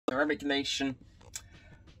Neremik Nation.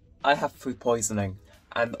 I have food poisoning,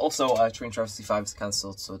 and also Train Travesty 5 is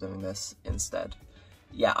cancelled, so doing this instead.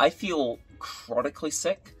 Yeah, I feel chronically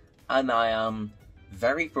sick, and I am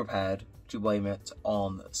very prepared to blame it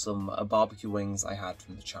on some barbecue wings I had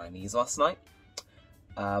from the Chinese last night.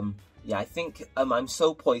 Yeah, I think I'm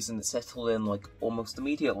so poisoned it settled in like almost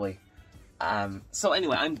immediately. So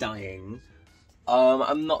anyway, I'm dying.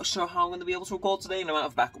 I'm not sure how I'm going to be able to record today, and I'm out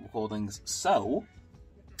of backup recordings, so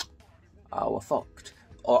we're fucked.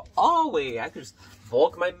 Or are we? I could just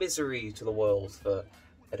vlog my misery to the world for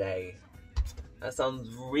a day. That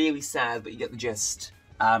sounds really sad, but you get the gist.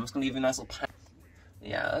 I'm just going to give you a nice little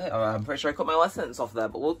yeah, I'm pretty sure I cut my last sentence off there,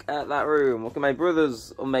 but look at that room. Look at my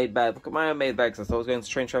brother's unmade bed. Look at my unmade bed, because I thought I was going to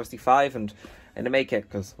Train Travesty 5 and to make it,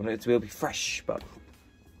 because I wanted it to be fresh, but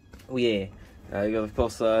oh yeah. You got, of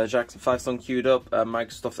course, Jackson 5 song queued up,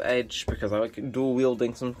 Microsoft Edge, because I like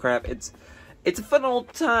dual-wielding some crap. It's a fun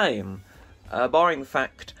old time. Barring the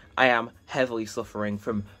fact I am heavily suffering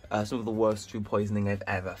from some of the worst food poisoning I've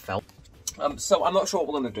ever felt. So I'm not sure what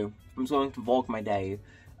we're going to do. I'm just going to vlog my day.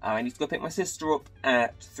 I need to go pick my sister up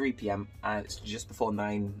at 3 PM, and it's just before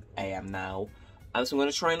 9 AM now. So I'm going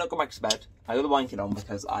to try and not go back to bed. I got the blanket on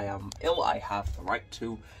because I am ill. I have the right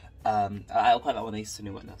to. I'll play that with Ace to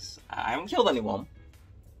New Witness. I haven't killed anyone.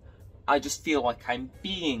 I just feel like I'm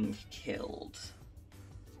being killed.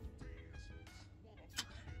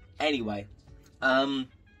 Anyway, so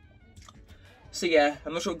yeah,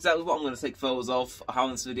 I'm not sure exactly what I'm going to take photos of, how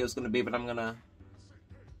this video is going to be, but I'm gonna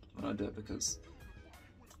do it because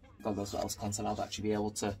God knows what else content I'll actually be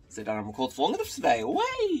able to sit down and record for long enough today.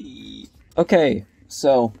 Way! Okay,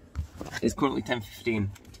 so it's currently 10:15.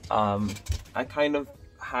 I kind of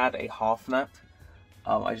had a half nap.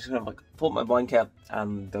 I just kind of like pulled my blanket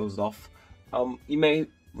and dozed off. You may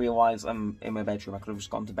realise I'm in my bedroom. I could have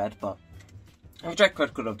just gone to bed, but I've tried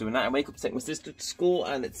quite good of doing that. I wake up to take my sister to school,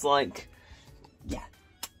 and it's like, yeah.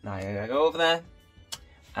 Now I go over there,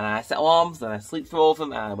 and I set alarms, and I sleep through all of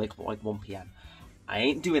them, and I wake up at like 1 PM. I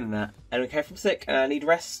ain't doing that. I don't care if I'm sick, and I need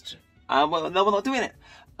rest. Well, no, we're not doing it.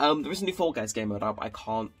 There is a new Fall Guys game mode out, but I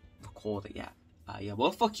can't record it yet. Yeah,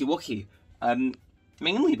 well, fuck you, Wookie.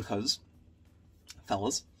 Mainly because,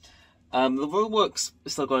 fellas, the roadworks are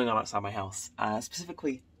still going on outside my house.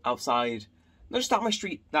 Specifically outside, not just out my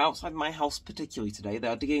street, they're outside my house particularly today. They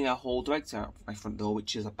are digging a hole directly out my front door,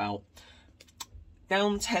 which is about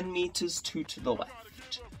down 10 meters to the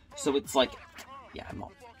left. So it's like, yeah,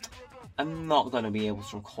 I'm not going to be able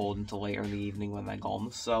to record until later in the evening when they're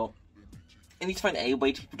gone, so I need to find a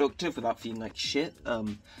way to be productive without feeling like shit.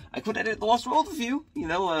 I could edit the Lost World review, you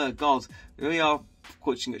know, God, we really are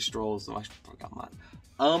clutching at straws, so I should probably get that.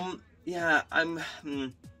 Yeah, I'm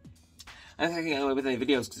taking away with any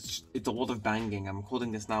videos because it's a lot of banging. I'm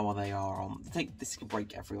recording this now while they are take this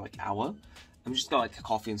break every like hour. I'm just got like a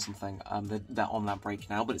coffee and something. They're on that break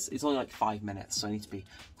now, but it's only like 5 minutes, so I need to be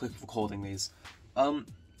quick recording these.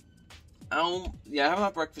 Yeah, I haven't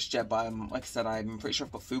had breakfast yet, but like I said, I'm pretty sure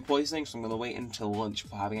I've got food poisoning, so I'm going to wait until lunch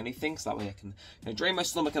before having anything, so that way I can drain my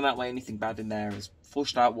stomach, and that way anything bad in there is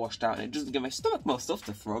flushed out, washed out, and it doesn't give my stomach more stuff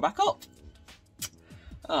to throw back up.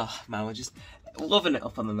 Oh, man, we're just loving it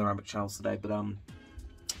up on the Neremik channel today, but,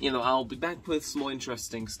 you know, I'll be back with some more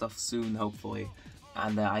interesting stuff soon, hopefully,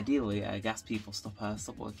 and ideally, gas people stop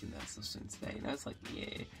working there so soon today, you know, it's like,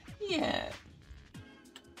 yeah.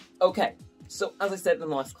 Okay. So, as I said in the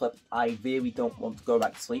last clip, I really don't want to go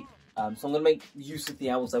back to sleep. So I'm going to make use of the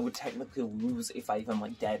hours I would technically lose if I even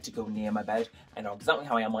dared to go near my bed. I know exactly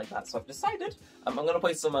how I am like that, so I've decided I'm going to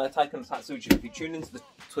play some Taiko Tatsuji. If you tune into the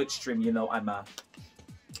Twitch stream, you know I'm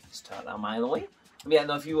just turn down mildly. Yeah,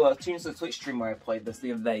 no, if you tune into the Twitch stream where I played this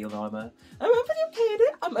the other day, you'll know I'm a video kid.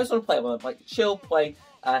 I just want to play. I want to chill, play.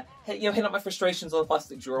 Hit up my frustrations on the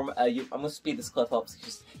plastic drum. I'm going to speed this clip up so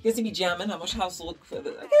you can see me jamming. How much house to look for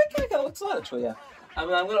the... Okay, it looks good actually, yeah. I'm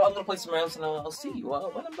going to play some rounds and I'll see you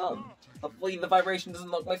when I'm done. Hopefully the vibration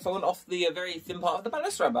doesn't knock my phone off the very thin part of the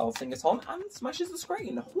banister I'm balancing it on and smashes the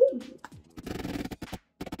screen. Ooh.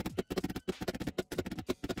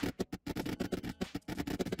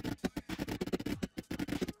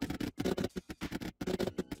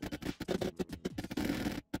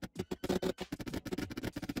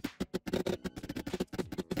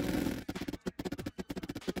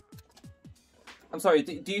 I'm sorry,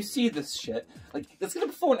 do you see this shit? Like, let's get a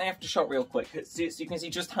before and after shot real quick, so you can see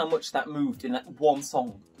just how much that moved in that one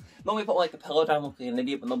song. Normally I put like a pillow down looking like an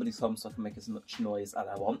idiot, but nobody's home, so I can make as much noise as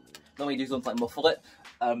I want. Normally I do something like muffle it.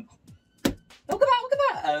 Look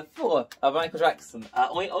at that! For Michael Jackson.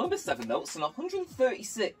 Only missed 7 notes, and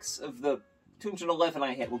 136 of the 211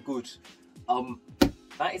 I hit were good.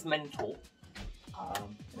 That is mental.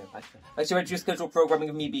 Actually, reduce schedule programming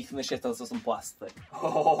of me beating the shit out of some plastic.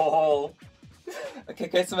 Oh.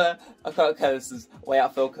 Okay, so okay, this is way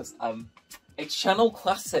out of focus. A channel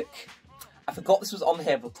classic. I forgot this was on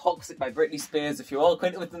here, but Toxic by Britney Spears. If you're all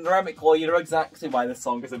acquainted with the Neremik law, you know exactly why this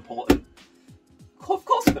song is important. Of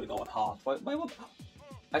course I'm gonna go on hard. Why would...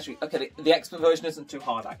 Actually, okay, the expert version isn't too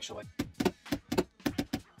hard, actually.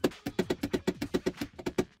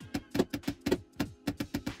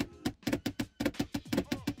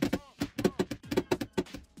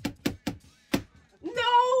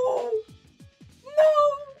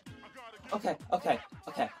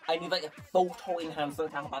 Okay. I need like a photo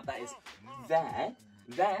enhancement. How bad that is. There,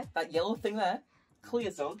 that yellow thing there,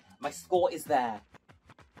 clear zone. My score is there.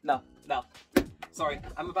 No. Sorry,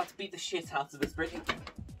 I'm about to beat the shit out of this Britney.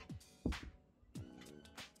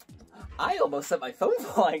 I almost sent my phone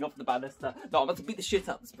flying off the banister. No, I'm about to beat the shit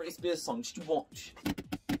out of this Britney Spears song. Just you watch.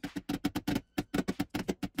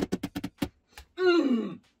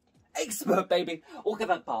 Expert, baby. Look at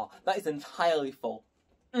that bar. That is entirely full.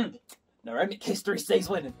 Neremik history stays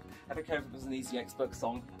winning. I don't care if it was an easy Xbox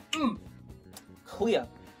song. Clear.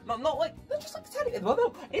 Not just like 10,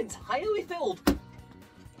 no, entirely filled.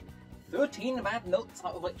 13 bad notes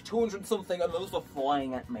out of like 200 something, and those were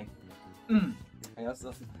flying at me.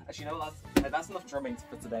 Actually, you know, that's enough drumming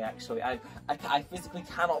for today, actually. I physically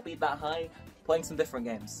cannot beat that high playing some different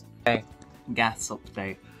games. Okay, gas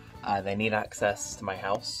update. They need access to my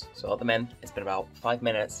house, so let them in. It's been about 5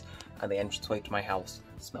 minutes, and the entranceway to my house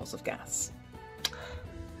smells of gas.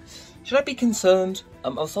 Should I be concerned?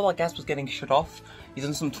 I saw that gas was getting shut off. He's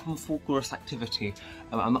done some tomfoolerous activity.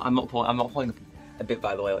 I'm not pulling a bit,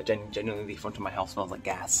 by the way. Like genuinely, the front of my house smells like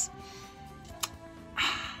gas.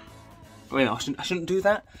 Wait, no, I shouldn't do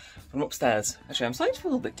that. I'm upstairs. Actually, I'm starting to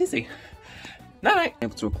feel a little bit dizzy. Night night. I'm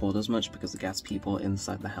able to record as much because the gas people are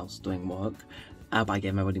inside the house doing work. But I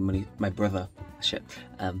gave my brother shit.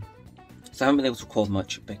 So I haven't been able to record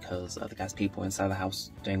much because the gas people inside the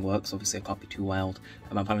house doing work, so obviously I can't be too wild.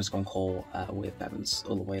 My plan is to go on call with Bevins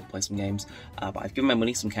all the way to play some games. But I've given my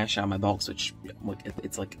money some cash out of my box, which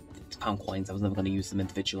it's like £1 coins. I was never going to use them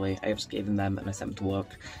individually. I just gave them and I sent them to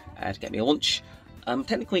work to get me a lunch.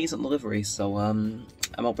 Technically it's on delivery, so I'm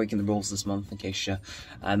not breaking the rules this month in case you're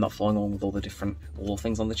not following along with all the different law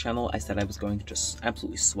things on the channel. I said I was going to just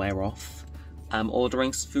absolutely swear off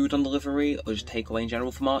ordering food on delivery or just takeaway in general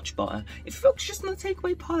for March, but if you focus just on the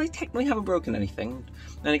takeaway part, I technically haven't broken anything.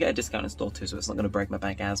 And I get a discount in store too, so it's not going to break my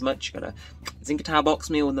bank as much. Got a Zincatar box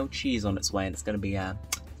meal with no cheese on its way, and it's going to be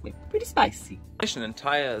pretty spicy. An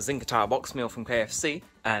entire Zincatar box meal from KFC,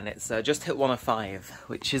 and it's just hit 105,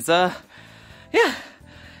 which is yeah,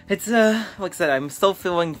 it's like I said, I'm still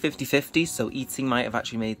feeling 50-50, so eating might have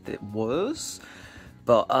actually made it worse,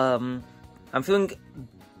 but I'm feeling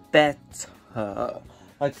better. Like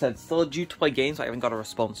I said, still due to play games, but I haven't got a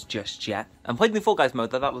response just yet. I'm playing the Fall Guys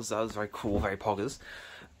mode, though. That was very cool, very poggers.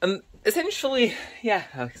 Essentially, yeah,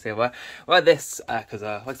 like I say, we're at this, because,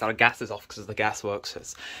 like I said, our gas is off because the gas works.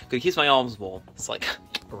 It's good, it keeps my arms warm. It's like,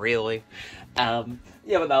 really? Yeah,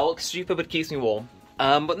 but that looks stupid, but it keeps me warm.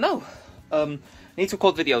 But no, I need to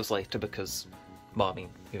record videos later because, well, I mean,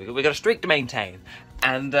 we got a streak to maintain.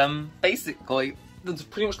 And, basically, that's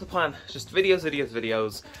pretty much the plan. Just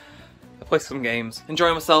videos. I play some games,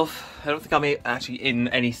 enjoy myself. I don't think I'm actually in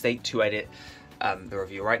any state to edit the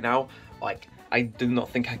review right now. Like, I do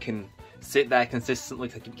not think I can sit there consistently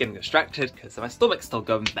because I keep getting distracted because my stomach's still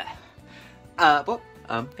going there. But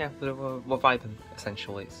yeah, we're vibing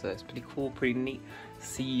essentially, so it's pretty cool, pretty neat.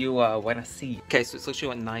 See you when I see you. Okay, so it's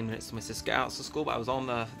literally like 9 minutes to my sister get out of school, but I was on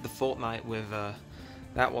the Fortnite with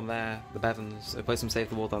that one there, the Bevins. I played some Save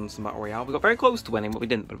the World and some Battle Royale. We got very close to winning, but we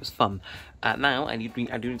didn't, but it was fun. Now, I do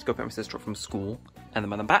need to go pick my sister up from school, and then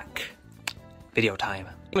when I'm back, video time.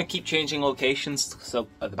 I'm going to keep changing locations, so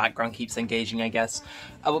the background keeps engaging, I guess.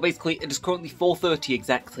 But basically, it is currently 4:30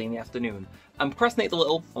 exactly in the afternoon. I'm procrastinating a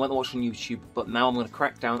little, I went to watch on YouTube, but now I'm going to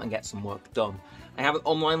crack down and get some work done. I have an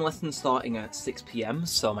online lesson starting at 6 PM,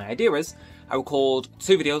 so my idea is I record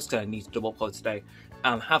 2 videos, because I need to double upload today,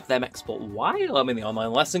 and have them export while I'm in the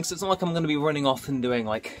online lesson, because it's not like I'm going to be running off and doing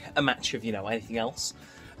like a match of, you know, anything else.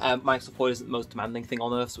 My support isn't the most demanding thing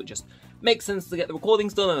on earth, so it just makes sense to get the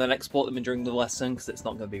recordings done and then export them during the lesson, because it's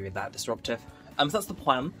not going to be that disruptive. So that's the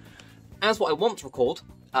plan. As what I want to record,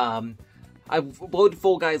 I uploaded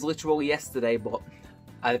Fall Guys literally yesterday, but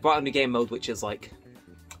I brought a new game mode, which is like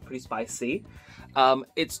pretty spicy.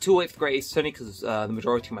 It's too late for Great Ace Attorney because the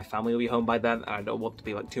majority of my family will be home by then, and I don't want to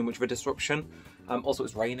be like too much of a disruption. Also,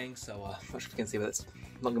 it's raining, so I'm not sure if you can see, but it's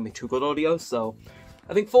not going to be too good audio. So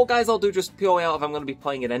I think Fall Guys I'll do just purely out if I'm going to be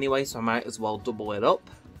playing it anyway, so I might as well double it up.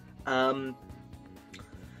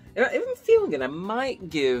 if I'm feeling it, I might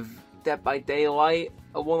give Dead by Daylight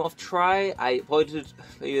a one-off try. I uploaded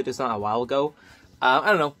this not a while ago. I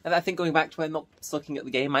don't know. I think going back to it, not looking at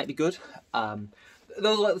the game might be good.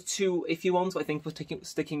 Those are like the two iffy ones, but I think we're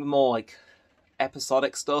sticking with more like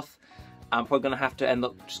episodic stuff. I'm probably gonna have to end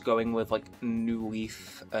up just going with like New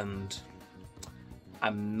Leaf, and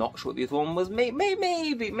I'm not sure what the other one was. Maybe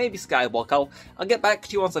Skywalk. I'll get back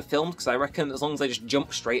to you once I filmed, because I reckon as long as I just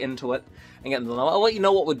jump straight into it and get them done, I'll let you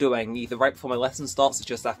know what we're doing, either right before my lesson starts or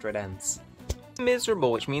just after it ends.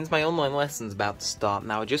 Miserable, which means my online lesson's about to start.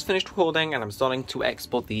 Now, I just finished recording and I'm starting to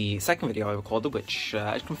export the second video I recorded, which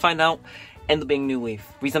as you can find out, ended up being New Leaf.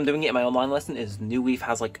 The reason I'm doing it in my online lesson is New Leaf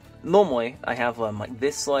has like, normally I have like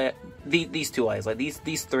this layer, these two layers, like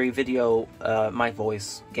these three video, my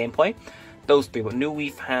voice gameplay, those three, but New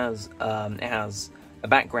Leaf has, it has a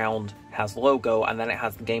background, has logo, and then it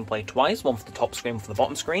has the gameplay twice, one for the top screen, one for the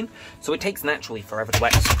bottom screen, so it takes naturally forever to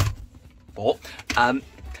export.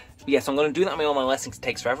 Yeah, so I'm going to do that in my online lesson because it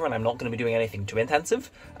takes forever and I'm not going to be doing anything too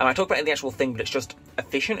intensive. I talk about it in the actual thing, but it's just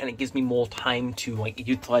efficient and it gives me more time to like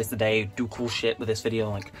utilize the day, do cool shit with this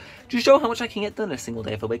video, like just show how much I can get done in a single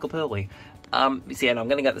day if I wake up early. So yeah, no, I'm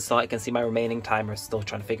going to get the start. You can see my remaining timer is still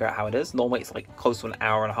trying to figure out how it is. Normally it's like close to an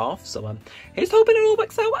hour and a half, so here's hoping it all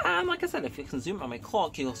works out. And like I said, if you can zoom on my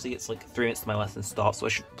clock, you'll see it's like 3 minutes to my lesson start, so I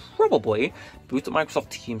should probably boot up Microsoft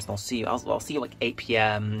Teams and I'll see you. I'll see you like 8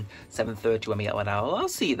 PM, 7:30 when we get let out. I'll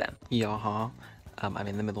see you then. Yaha. I'm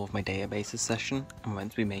in the middle of my databases session. I'm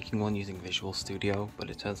meant to be making one using Visual Studio,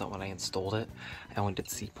 but it turns out when I installed it, I only did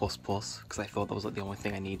C++ because I thought that was like the only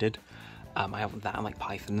thing I needed. I have that and like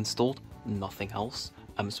Python installed, nothing else.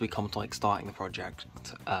 So we come to like starting the project,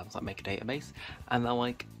 so like make a database, and they're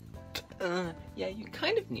like, yeah, you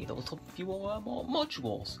kind of need a little few more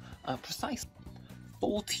modules. Precise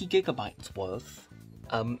 40 gigabytes worth.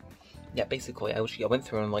 Yeah, basically, I went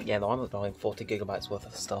through and like, yeah, no, I'm about 40 gigabytes worth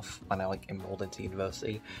of stuff when I like enrolled into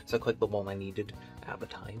university. So I clicked the one I needed at the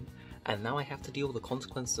time, and now I have to deal with the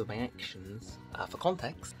consequences of my actions. For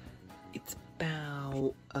context, it's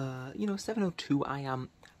about 7:02.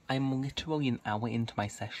 I'm literally an hour into my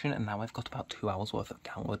session, and now I've got about 2 hours worth of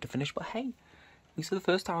download to finish. But hey, at least for the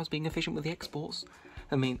first hour I was being efficient with the exports.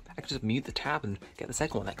 I mean, I could just mute the tab and get the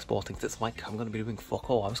second one exporting, because it's like I'm going to be doing fuck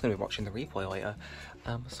all. I'm just going to be watching the replay later.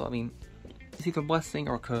 So I mean, it's either a blessing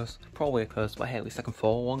or a curse. Probably a curse, but hey, at least I can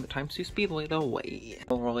follow along the time to speedily away.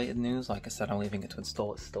 Related news, like I said, I'm leaving it to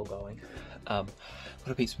install. It's still going. Put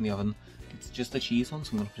a pizza in the oven. It's just a cheese one,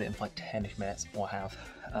 so I'm going to put it in for like 10-ish minutes, more I have.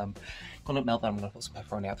 Gonna melt that, I'm going to put some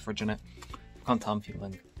pepperoni out the fridge in it. Can't tell I'm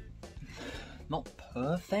feeling not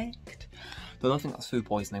perfect, but I don't think that's food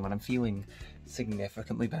poisoning when I'm feeling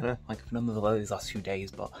significantly better. Like, I've none of the these last few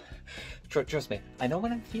days, but trust me, I know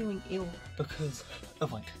when I'm feeling ill because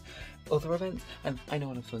of like other events, and I know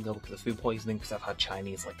when I'm feeling ill because of food poisoning, because I've had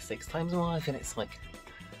Chinese like 6 times in my life, and it's like,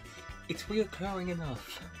 it's reoccurring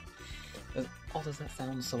enough. As odd as that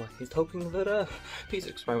sounds, so he's hoping that a piece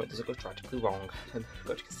of experiment doesn't go tragically wrong, and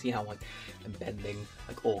you can see how like I'm bending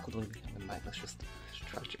like awkwardly becoming back. That's just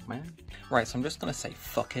tragic, man. Right, so I'm just gonna say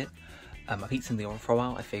fuck it. I've eaten in the oven for a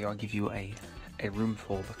while. I figure I'll give you a room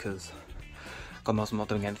full because God knows I'm not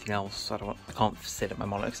doing anything else. So I can't sit at my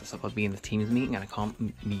monitor because I've got to be in the Teams meeting, and I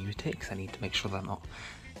can't mute it because I need to make sure they're not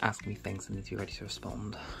asking me things and need to be ready to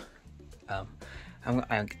respond.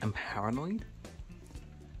 I'm paranoid.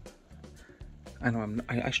 I know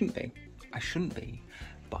I shouldn't be. I shouldn't be,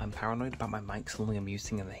 but I'm paranoid about my mic suddenly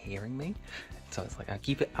unmuting and they're hearing me. So it's like I'm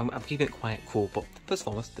keeping it quiet, cool. But first of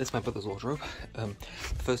all, this is my brother's wardrobe. The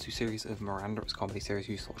first 2 series of Miranda, it's a comedy series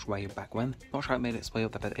we used to watch way back when. Not sure how it made its way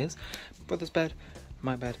up, I bet it is. Brother's bed,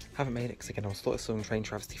 my bed, haven't made it because again I was still in Train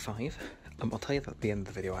Travesty 5. I'll tell you that at the end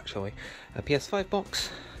of the video actually. A PS5 box.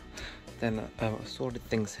 Then sorted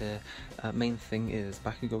things here. Main thing is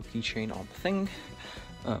Bakugo keychain on the thing.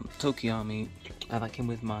 Tokiyami, that came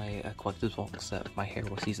with my collector's box set of My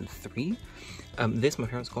Hero Season 3. This my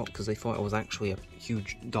parents got because they thought I was actually a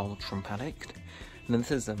huge Donald Trump addict. And then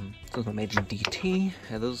this is my made in DT.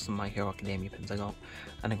 Those are some My Hero Academia pins I got.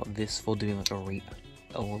 And I got this for doing like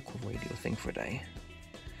a local radio thing for a day.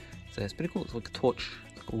 So it's pretty cool. It's like a torch.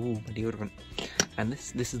 It's like, ooh, my deodorant. And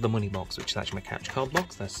this is the money box, which is actually my catch card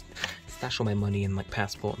box. There's stash all my money and like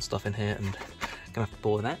passport and stuff in here, and I'm gonna have to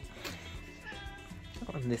bore that.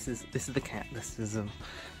 Oh, and this is the cat. This is a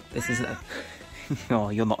oh,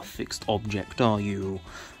 you're not a fixed object, are you?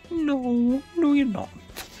 No, you're not.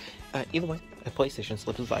 Either way, a PlayStation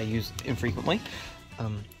slippers that I use infrequently.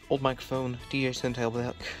 Old microphone, DJ turntable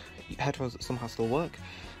deck, headphones that somehow still work,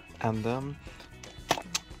 and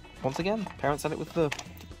once again, parents had it with the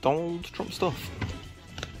Donald Trump stuff.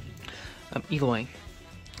 Either way,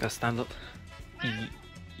 Gotta stand up.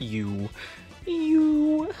 You.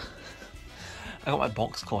 I got my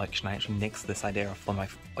box collection. I actually nixed this idea off one of my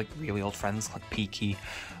like really old friends, like Peaky,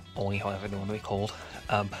 Ollie, however they want to be called.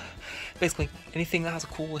 Basically, anything that has a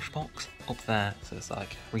coolish box up there. So it's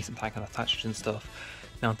like recent pack and attachments and stuff.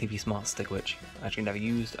 Now TV Smart Stick, which I actually never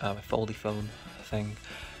used. My foldy phone thing,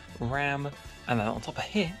 RAM, and then on top of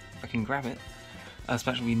here, I can grab it.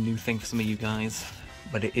 Especially a new thing for some of you guys,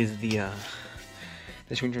 but it is the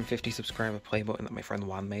 250 subscriber play button that my friend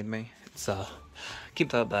Juan made me. It's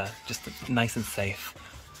keep that up there, just nice and safe.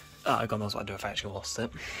 God knows what I'd do if I actually lost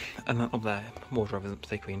it. And then up there, wardrobe isn't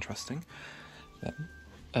particularly interesting.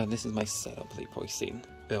 This is my setup that you've probably seen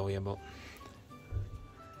earlier, but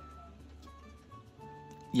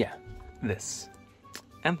yeah, this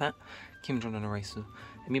and that. Kim Jong-un Eraser,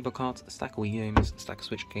 Amiibo cards, a stack of Wii games, a stack of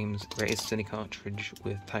Switch games, greatest Cine cartridge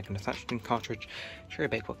with tag and attachment cartridge, cherry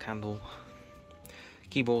bakewell candle,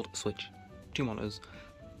 keyboard, Switch, 2 monitors,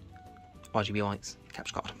 RGB lights,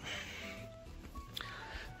 capture card.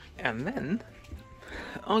 And then,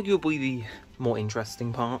 arguably the more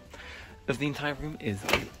interesting part of the entire room is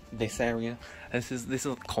this area. This is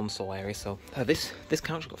a console area. So this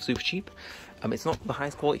couch got super cheap. It's not the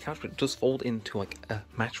highest quality couch, but it does fold into like a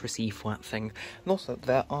mattressy flat thing. And also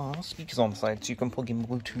there are speakers on the side, so you can plug in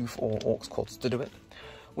Bluetooth or aux cords to do it.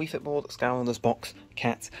 Wii Fit board, Skylanders box,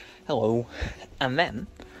 cat, hello, and then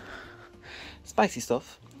spicy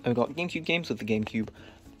stuff. We've got GameCube games with the GameCube.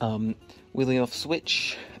 Weirdly enough,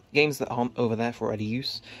 Switch games that aren't over there for ready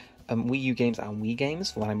use. Wii U games and Wii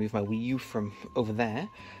games, when I move my Wii U from over there,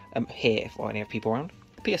 here, if I have people around.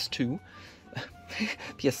 PS2,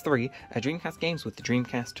 PS3, Dreamcast games with the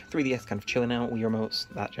Dreamcast, 3DS kind of chilling out, Wii remotes,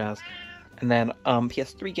 that jazz. And then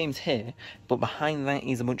PS3 games here, but behind that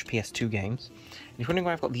is a bunch of PS2 games. And if you're wondering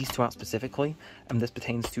why I've got these two out specifically, this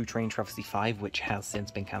pertains to Train Travesty 5, which has since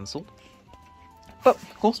been cancelled. But,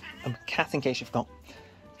 of course, Cat in case you've got.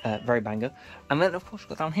 Very banger. And then, of course, we've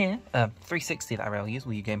got down here, 360 that I rarely use,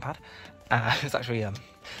 Wii U gamepad. It's actually,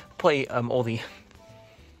 play all the...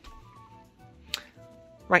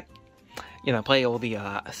 Right. You know, play all the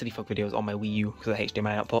City Folk videos on my Wii U because of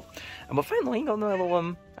HDMI output. But finally, got another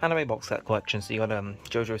little anime box set collection. So you got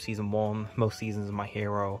JoJo Season 1, most seasons of My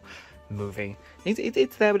Hero movie.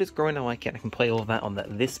 It's there, but it's growing. I like it. I can play all of that on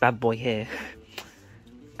this bad boy here.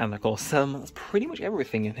 And of course, that's pretty much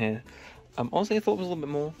everything in here. Honestly, I thought it was a little bit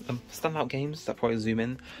more standout games that probably zoom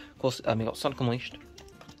in. Of course, we got Sonic Unleashed,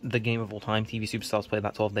 the game of all time. TV Superstars played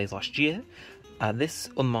that 12 days last year. This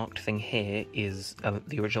unmarked thing here is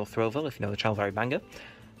the original Thrillville, if you know the channel, very banger.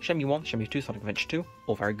 Shenmue 1, Shenmue 2, Sonic Adventure 2,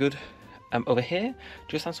 all very good. Over here,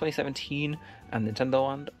 Just Dance 2017 and Nintendo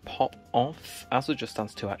Land pop off, as with Just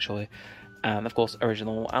Dance 2 actually. And of course,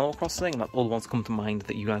 original Animal Crossing, and that's all the ones that come to mind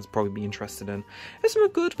that you guys would probably be interested in. Some are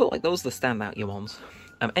good, but like those are the standout ones.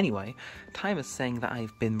 Anyway, time is saying that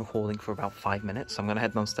I've been recording for about 5 minutes, so I'm going to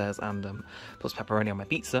head downstairs and put some pepperoni on my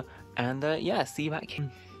pizza, and yeah, see you back here.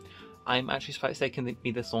 I'm actually surprised it's taken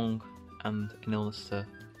me this long and an illness to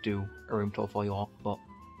do a room tour for you all, but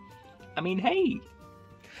I mean, hey,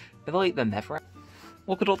 better late than never.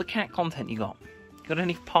 Look at all the cat content you got. Got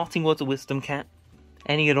any parting words of wisdom, cat?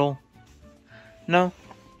 Any at all? No?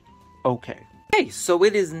 Okay. Okay, so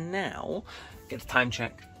it is now, get the time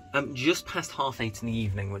check, just past 8:30 in the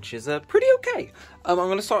evening, which is pretty okay. I'm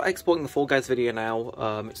going to start exporting the Fall Guys video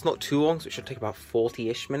now. It's not too long, so it should take about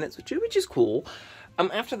 40-ish minutes, which is cool.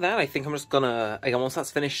 After that, I think I'm just gonna, again, once that's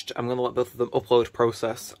finished, I'm gonna let both of them upload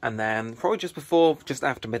process, and then probably just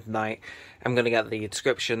after midnight, I'm gonna get the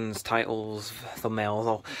descriptions, titles, thumbnails,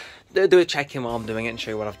 I'll do a check-in while I'm doing it and show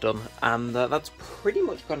you what I've done, and that's pretty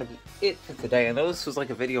much gonna be it for today. I know this was like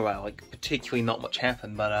a video where like particularly not much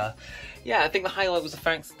happened, but yeah, I think the highlight was the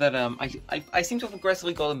fact that I seem to have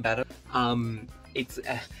aggressively gotten better. It's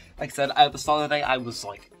like I said at the start of the day, I was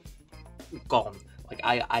like gone. Like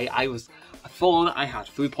I thought I had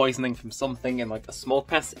food poisoning from something in like a small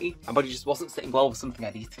capacity. My body just wasn't sitting well with something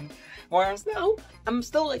I'd eaten. Whereas now, I'm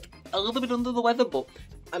still like a little bit under the weather, but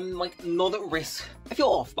I'm like not at risk. I feel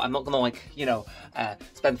off, but I'm not gonna like, you know,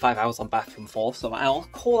 spend 5 hours on bathroom floor, so I'll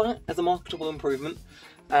call that as a marketable improvement.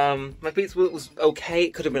 My pizza was okay,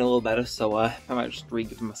 it could have been a little better, so I might just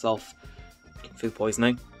re-give myself food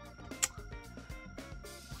poisoning.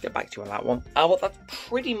 Get back to you on that one. Well, that's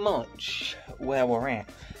pretty much where we're at.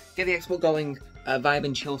 Get the expo going, vibe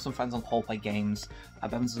and chill with some friends on call, play games.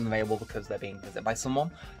 Bevins isn't available because they're being visited by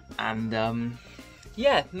someone. And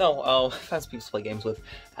yeah, no, fancy people to play games with,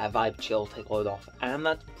 vibe, chill, take a load off. And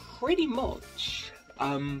that's pretty much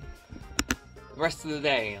the rest of the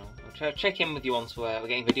day. I'll check in with you once we're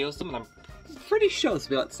getting videos done, and I'm pretty sure this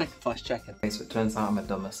will be like the second flash check-in. Okay, so it turns out I'm a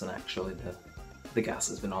dumbass and actually the gas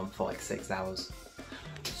has been on for like 6 hours.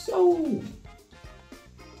 So,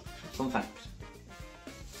 fun fact.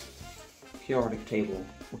 Periodic table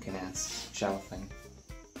looking ass shower thing.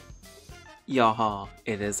 Yaha,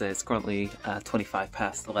 it's currently 25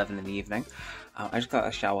 past 11 in the evening. I just got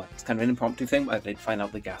a shower. It's kind of an impromptu thing, but I did find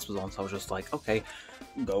out the gas was on, so I was just like, okay,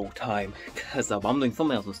 go time. Because I'm doing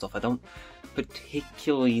thumbnails and stuff, I don't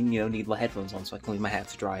particularly, need my headphones on so I can leave my hair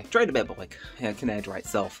to dry. Dried a bit, but like, it can air dry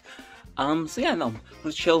itself. So yeah, no, I'm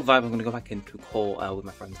gonna chill vibe. I'm gonna go back into a call with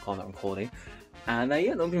my friends, call that recording. And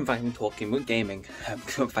yeah, no, I'm gonna invite him talking. We're gaming. I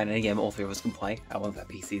couldn't find any game all three of us can play. One of their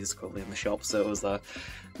PCs is currently in the shop, so it was like,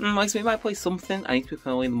 we might play something. I need to be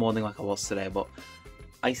early in the morning like I was today, but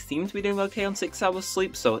I seem to be doing okay on 6 hours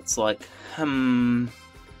sleep, so it's like,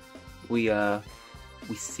 we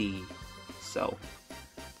see, so,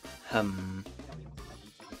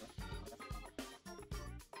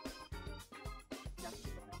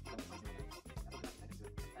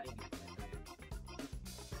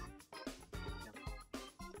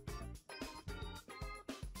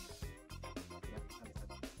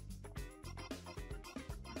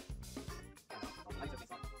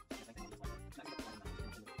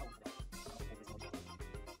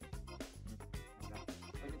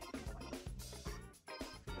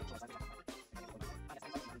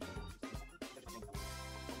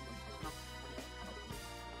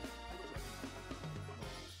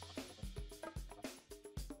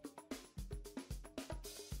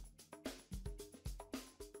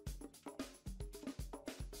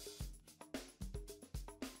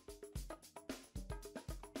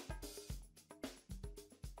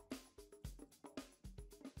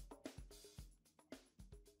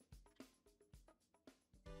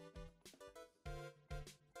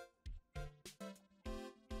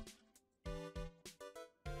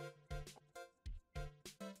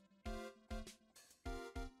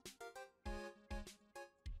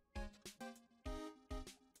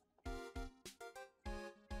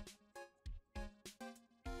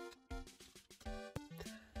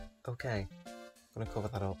 Okay, I'm gonna cover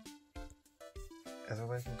that up. Is there a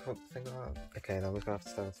way I can think of that? Okay, now we're gonna have to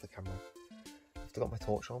stand to the camera. I've still got my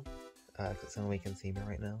torch on, because it's the only way you can see me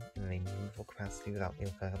right now in any meaningful capacity without me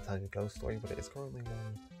up there and telling a ghost story, but it is currently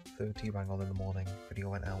 1:30 bang on in the morning. Video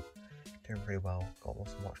went out, doing pretty well, got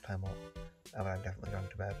lots of watch time up, and I'm definitely going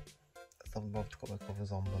to bed. I still haven't bothered to put my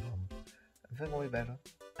covers on, but I'm feeling way better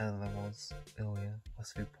than I was earlier,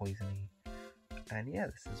 less food poisoning, and yeah,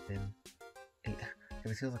 this has been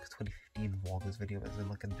it feels like a 2015 vloggers video, but it's been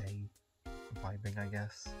like a day vibing, I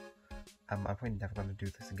guess. I'm probably never going to do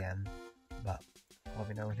this again, but let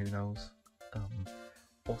me know, and who knows.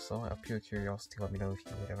 Also, out of pure curiosity, let me know if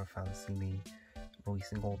you would ever fancy me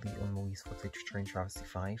releasing all the unreleased footage of Train Travesty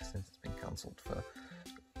 5, since it's been cancelled for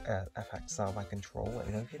FX Style by Control. Let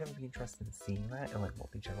me know if you'd ever be interested in seeing that, and like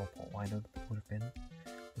what the general plotline of it would have been,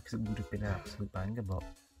 because it would have been an absolute banger, but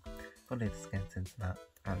I'll do this again since that.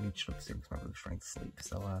 I need to shut up soon because I'm really trying to sleep.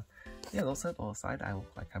 So, yeah, also, all aside, I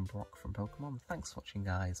look like I'm Brock from Pokemon. Thanks for watching,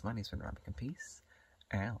 guys. My name's been Neremik, and peace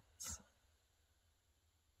out.